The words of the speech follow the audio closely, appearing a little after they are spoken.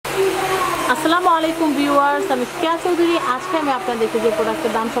আসসালামু আলাইকুম ভিউয়ার্স, আমি কেয়া চৌধুরী। আজকে আমি আপনাদেরকে যে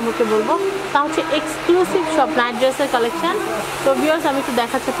প্রোডাক্টের দাম সম্পর্কে বলবো তা হচ্ছে এক্সক্লুসিভ সব নাইট ড্রেসের কালেকশন। তো ভিউয়ার্স, আমি একটু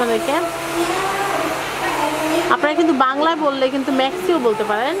দেখাচ্ছি আপনাদেরকে। আপনারা কিন্তু বাংলায় বললে কিন্তু ম্যাক্সিও বলতে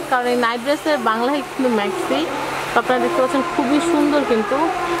পারেন, কারণ এই নাইট ড্রেসের বাংলায় কিন্তু ম্যাক্সি। তো আপনারা দেখতে পাচ্ছেন খুবই সুন্দর, কিন্তু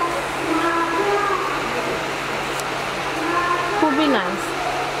খুবই নাইস।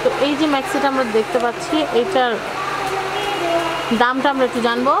 তো এই যে ম্যাক্সিটা আমরা দেখতে পাচ্ছি, এটার দামটা আমরা একটু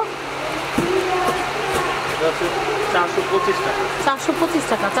জানবো। 425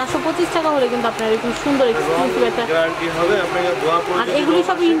 টাকা। 425 টাকা হলে কিন্তু আপনার এরকম সুন্দর এক্সক্লুসিভ একটা গ্যারান্টি হবে। আপনাকে ধোয়া পড়ে, আর এগুলি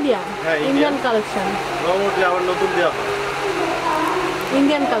সব ইন্ডিয়ান কালেকশন। রংটি আবার নতুন দেওয়া হবে,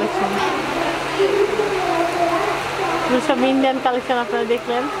 ইন্ডিয়ান কালেকশন, সব ইন্ডিয়ান কালেকশন আপনারা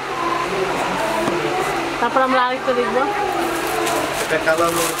দেখলেন। তারপর আমরা আরেকটা দেখবো। এটা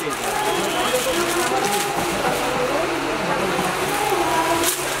কালার হলো 3।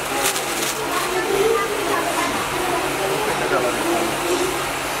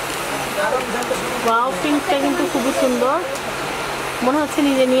 ওয়াও, পিঙ্কটা কিন্তু খুবই সুন্দর, মনে হচ্ছে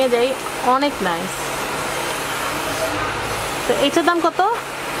নিজে নিয়ে যাই, অনেক নাইস। তো এটার দাম কত?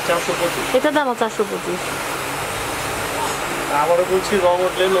 425। এটার দামও 425। আবারও বলছি, রং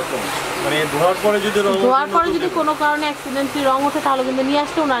উঠলে নতুন, মানে ধোয়ার পরে যদি কোনো কারণে অ্যাক্সিডেন্টলি রং ওঠে, তাহলে কিন্তু নিয়ে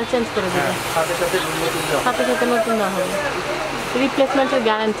আসলে ওনারা চেঞ্জ করে দেবে, সাথে সাথে নতুন দেওয়া হবে, রিপ্লেসমেন্টের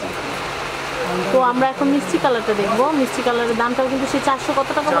গ্যারান্টি। তো আমরা এখন মিষ্টি কালারটা দেখবো। মিষ্টি কালারের দামটাও কিন্তু সে 400 কত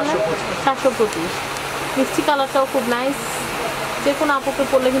টাকা বললেন? 425। মিষ্টি কালারটাও খুব নাইস, যে কোনো আপুকে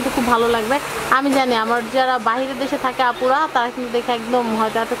পরলে কিন্তু খুব ভালো লাগবে। আমি জানি আমার যারা বাইরের দেশে থাকে আপুরা, তারা কিন্তু দেখে একদম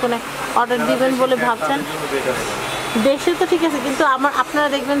হয়তো এতক্ষণে অর্ডার দিবেন বলে ভাবছেন। দেশে তো ঠিক আছে, কিন্তু আপনারা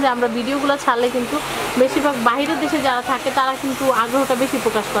দেখবেন যে আমরা ভিডিওগুলো ছাড়লে কিন্তু বেশিরভাগ বাইরের দেশে যারা থাকে তারা কিন্তু আগ্রহটা বেশি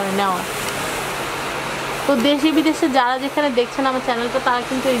প্রকাশ করে নেওয়া। তো দেশে বিদেশে যারা যেখানে দেখছেন আমার চ্যানেলটা, তারা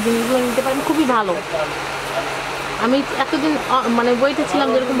কিন্তু এই জিনিসগুলো নিতে পারেন, খুবই ভালো। আমি এতদিন মানে বইতে ছিলাম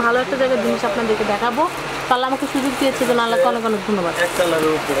যেরকম ভালো একটা জায়গার জিনিস আপনাদেরকে দেখাবো, তাহলে আমাকে সুযোগ দিয়েছে, জন্য আল্লাহকে অনেক অনেক ধন্যবাদ। এক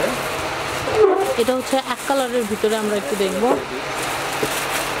কালারের উপরে, এটা হচ্ছে এক কালারের ভিতরে, আমরা একটু দেখবো।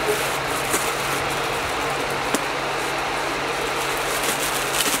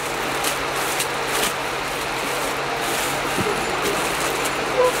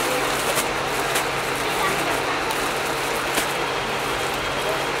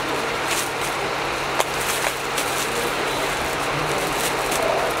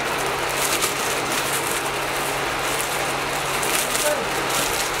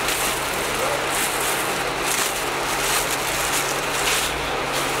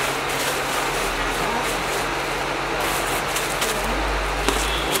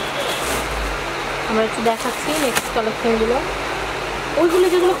 আমরা একটু দেখাচ্ছি নেক্সট কালেকশনগুলো। ওইগুলো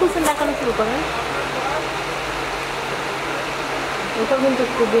যেগুলো খুলছেন দেখানো শুরু করেন। এটা কিন্তু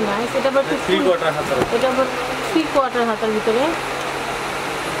খুবই নাইস। এটা আবার 3/4 হাতার ভিতরে,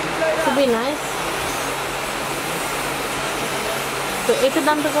 খুবই নাইস। তো এটার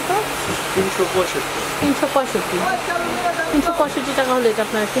দামটা কত? 365 টাকা হলে এটা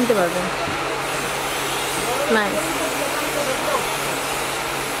আপনারা কিনতে পারবেন। নাইস।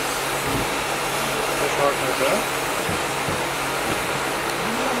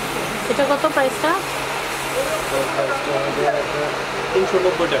 এটা কত প্রাইসটা?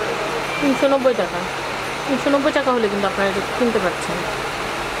 390 টাকা। 390 টাকা। 390 টাকা হলে কিন্তু আপনারা এটা কিনতে পারছেন,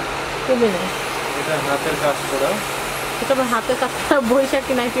 খুবই নাইস। এটা হাতের কাজ করা, এটা আবার হাতের কাজ করা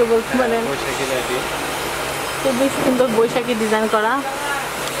বৈশাখী নাইটিও বলতে পারেন। বৈশাখী নাইটি, খুবই সুন্দর বৈশাখী ডিজাইন করা।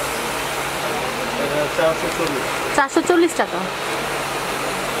 440 টাকা,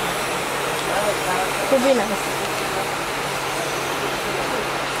 খুবই নাইস।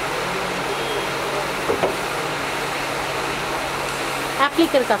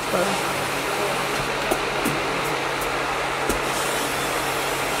 অ্যাপ্লিকের কাজ করা,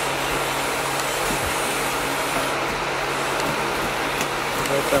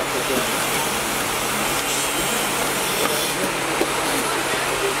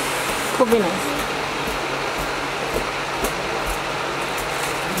 খুবই নাইস।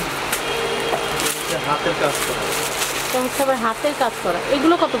 হাতের কাজ করা, হচ্ছে আবার হাতের কাজ করা।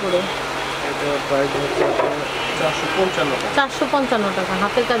 এগুলো কত করে? এটা প্রাইস হচ্ছে 455 টাকা।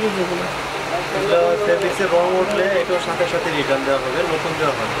 হাতের কাজে যেগুলো, ফেব্রিক্সের রং উঠলে এটাও সাথে সাথে রিটার্ন দেওয়া হবে, নতুন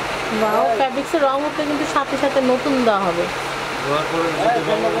দেওয়া হবে। বাও, ফেব্রিক্সের রং উঠলে কিন্তু সাথে সাথে নতুন দেওয়া হবে,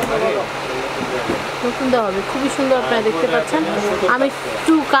 নতুন দেওয়া হবে। খুবই সুন্দর, আপনারা দেখতে পাচ্ছেন। আমি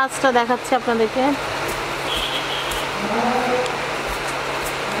একটু কাজটা দেখাচ্ছি আপনাদেরকে।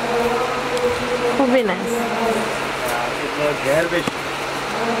 খুবই নাইস।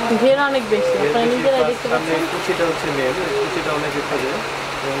 ঘের অনেক বেশি, আপনারা নিজেরাই দেখতে পাচ্ছেন। কুচিটা হচ্ছে মেন, কুচিটা অনেক ভিতরে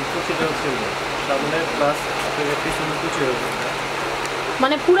এবং কুচিটাও সুন্দর, সামনে প্লাস আপনাকে পিছনে কুচি হবে।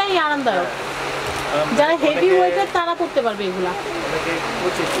 মানে পুরাই আরামদায়ক, যারা হেভি ওয়েটের তারা পড়তে পারবে এগুলা। অনেকে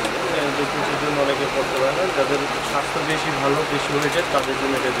কুচির জন্য অনেকে পড়তে পারে না, যাদের স্বাস্থ্য বেশি ভালো বেশি ওয়েটের তাদের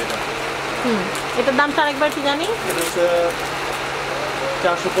জন্য এটা যেটা। এটার দামটা আরেকবার কি জানি? এটা হচ্ছে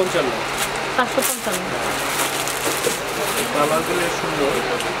 455। 455। কালারগুলো সুন্দর।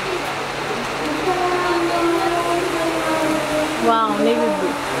 Wow, navy blue.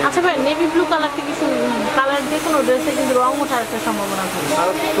 আচ্ছা ভাই, নেভি ব্লু কালারটা কি কালার যে কোনো ড্রেসে কিন্তু রং ওঠার একটা সম্ভাবনা থাকে। আর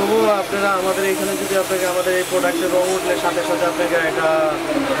তবুও আপনারা আমাদের এখানে যদি আপনাকে আমাদের এই প্রোডাক্টের রং উঠলে সাথে সাথে আপনাকে এটা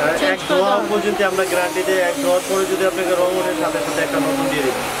এক ধোয়া পর্যন্ত আমরা গ্যারান্টি দিই, এক ধোয়ার পরে যদি আপনাকে রং ওঠে সাথে সাথে একটা নতুন দিয়ে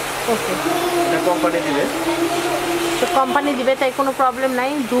দেবে। ওকে, এটা কোম্পানি দিবে। তো কোম্পানি দিবে, তাই কোনো প্রবলেম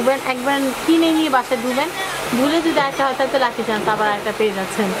নাই। ধুবেন, একবার কিনে নিয়ে বাসায় ধুবেন, ধুলে যদি একটা হয় তাহলে লাকি চান আবার একটা পেয়ে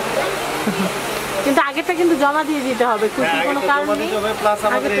যাচ্ছেন। কিন্তু আগেরটা কিন্তু জমা দিয়ে দিতে হবে, কোনো কারণ নেই। প্লাস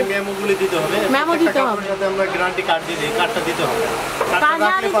আমাদের এই মেমোগুলি দিতে হবে, মেমো দিতে হবে, সাথে আমরা গ্যারান্টি কার্ড দিয়ে দিই, কার্ডটা দিতে হবে। কার্ড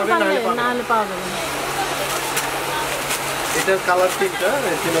না হলে পাওয়া যাবে না। এটার কালার তিনটা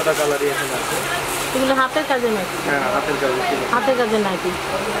কালারই এখানে আছে। এগুলো হাতের কাজে নাকি? হ্যাঁ, হাতের কাজে নাকি।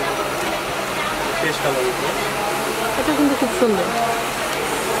 বেশ কালার, এটা কিন্তু খুব সুন্দর।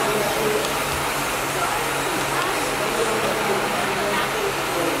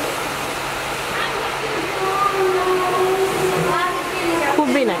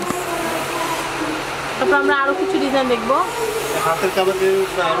 খুবই নাইস। তারপর আমরা আরো কিছু ডিজাইন দেখবো। হাতের কাজ দিয়ে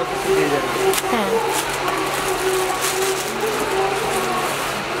আরো কিছু ডিজাইন। হ্যাঁ,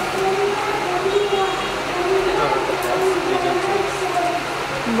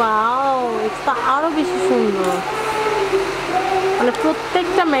 ওয়াও, এটা আরো বেশি সুন্দর। মানে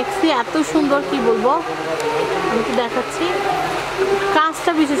প্রত্যেকটা ম্যাক্সি এত সুন্দর, কি বলবো। আমি তো দেখাচ্ছি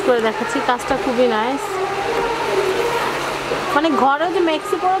কাজটা, বিশেষ করে দেখাচ্ছি কাজটা খুবই নাইস। মানে ঘরেও যে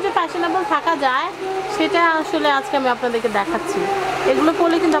ম্যাক্সি পরেও যে ফ্যাশনেবল থাকা যায় সেটা আসলে আজকে আমি আপনাদেরকে দেখাচ্ছি। এগুলো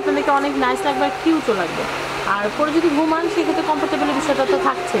পরলে কিন্তু আপনাদেরকে অনেক নাইস লাগবে আর কিউটও লাগবে। আর পরে যদি ঘুমান সেক্ষেত্রে কমফোর্টেবলের বিষয়টা তো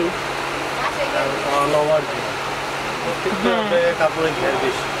থাকছেই। কাপড়ের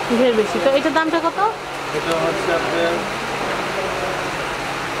ঘের বেশি। তো এটার দামটা কত? এটা হচ্ছে আপনার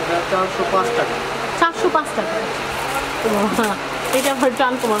 405 টাকা। 405 টাকা। এটা আবার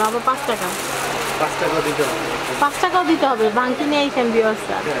টান কমানো, আবার 5 টাকা। 5 টাকা দিতে হবে। 5 টাকাও দিতে হবে, বাংকি নিয়ে এইখান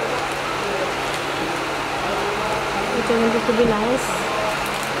ভিউয়ার্সরা। এটা কিন্তু খুবই নাইস।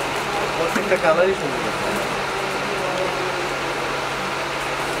 প্রত্যেকটা কালারই সুন্দর।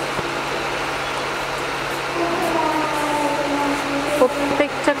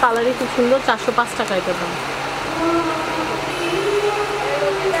 প্রত্যেকটা কালারই খুব সুন্দর। 405 টাকা এটার দাম।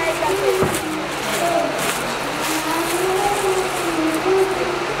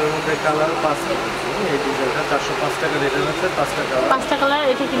 এটার মধ্যে কালার 5টা। এই ডিজাইনটা 405 টাকা রেট আছে। 5টা কালার। 5টা কালার।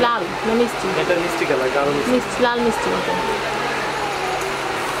 এটা কি লাল না মিষ্টি? এটা মিষ্টি কালার, গাঢ় মিষ্টি, লাল মিষ্টি মতো।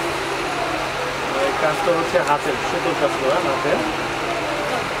 এই কাজটা হচ্ছে হাতের, সুতোর কাজ করা হাতে।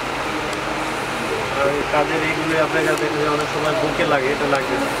 আর এই কাজের এইগুলো আপনার কাছে অনেক সময় বুকে লাগে, এটা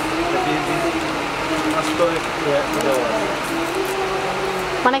লাগবে না।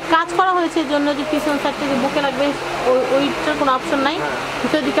 মানে কাজ করা হয়েছে এর জন্য যে পিছন সাইড থেকে বুকে লাগবে ওইটার কোনো অপশন নাই।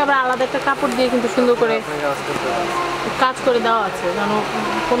 ভিতর দিকে আবার আলাদা একটা কাপড় দিয়ে কিন্তু সুন্দর করে কাজ করে দেওয়া আছে, যেন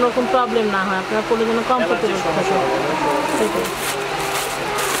কোনো রকম প্রবলেম না হয়, আপনারা পরে যেন কমফোর্টেবল থাকে। সেটাই।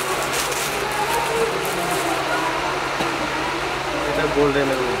 এটা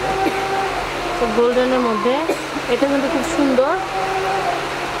গোল্ডেনের মধ্যে। তো গোল্ডেনের মধ্যে এটা কিন্তু খুব সুন্দর।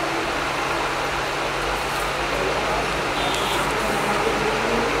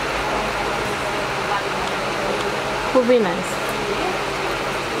 খুবই নাইস।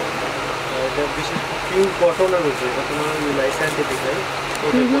 এটা বিশেষ পিওর কটনের উপরে, এটা কোনো মিলাই সাইন্টিফিক নাই,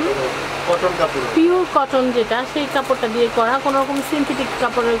 কটন কাপড়, পিওর কটন যেটা সেই কাপড়টা দিয়ে করা, কোনো রকম সিনথেটিক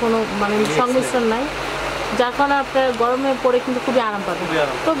কাপড়ের কোনো মানে সংমিশ্রণ নাই, যার কারণে আপনার গরমে পরে কিন্তু খুবই আরাম পাবেন।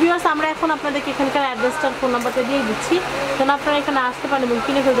 তো ভিউয়ার্স, আমরা এখন আপনাদেরকে এখানকার অ্যাড্রেসটার ফোন নাম্বারটা দিয়ে দিচ্ছি, যেন আপনারা এখানে আসতে পারেন এবং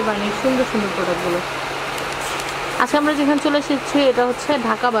কিনে ফেলতে পারেন এই সুন্দর সুন্দর প্রোডাক্টগুলো। আজকে আমরা যেখানে চলে এসেছি এটা হচ্ছে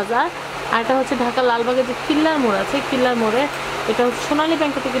ঢাকা বাজার, আর এটা হচ্ছে ঢাকা লালবাগের যে কিল্লার মোড় আছে, কিল্লার মোড়ে এটা হচ্ছে সোনালী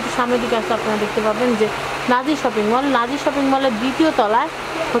ব্যাংক থেকে একটু সামনের দিকে আসলে আপনারা দেখতে পাবেন যে নাজি শপিং মল। নাজি শপিং মলের দ্বিতীয় তলায়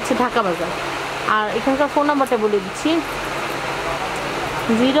হচ্ছে ঢাকা বাজার। আর এখানকার ফোন নাম্বারটা বলে দিচ্ছি,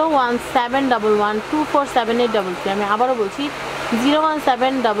 01711247833। আমি আবারও বলছি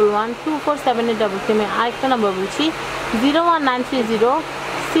 01711247833। আমি আরেকটা নাম্বার বলছি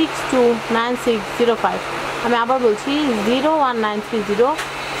 01930629605। আমি আবার বলছি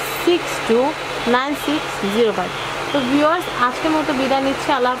 01930629605। তো ভিউয়ার্স, আজকের মতো বিদায় নিচ্ছি,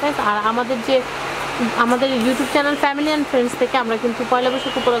 আল্লাহ হাফেজ। আর আমাদের যে আমাদের YouTube channel family and friends থেকে আমরা কিন্তু পয়লা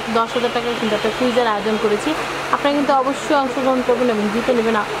বৈশাখ উপলক্ষে 10,000 টাকার কিন্তু একটা কুইজের আয়োজন করেছি। আপনারা কিন্তু অবশ্যই অংশগ্রহণ করবেন এবং জিতে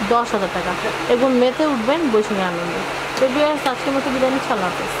নেবেন 10,000 টাকা এবং মেতে উঠবেন বৈশাখের আনন্দে। তো ভিউয়ার্স, আজকের মতো বিদায় নিচ্ছি, আল্লাহ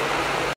হাফেজ।